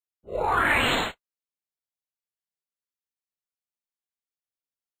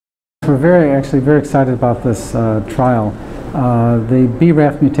we're actually very excited about this trial. The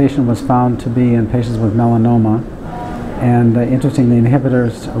BRAF mutation was found to be in patients with melanoma, and interestingly,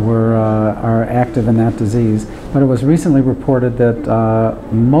 inhibitors are active in that disease. But it was recently reported that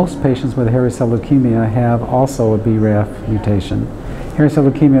most patients with hairy cell leukemia have also a BRAF mutation. Hairy cell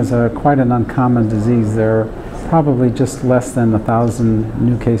leukemia is quite an uncommon disease. There are probably just less than 1,000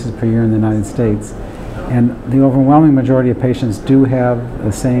 new cases per year in the United States. And the overwhelming majority of patients do have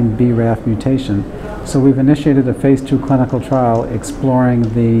the same BRAF mutation. So we've initiated a phase 2 clinical trial exploring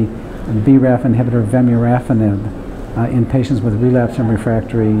the BRAF inhibitor vemurafenib in patients with relapsed and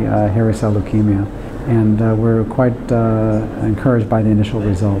refractory hairy cell leukemia. And we're quite encouraged by the initial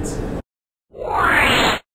results.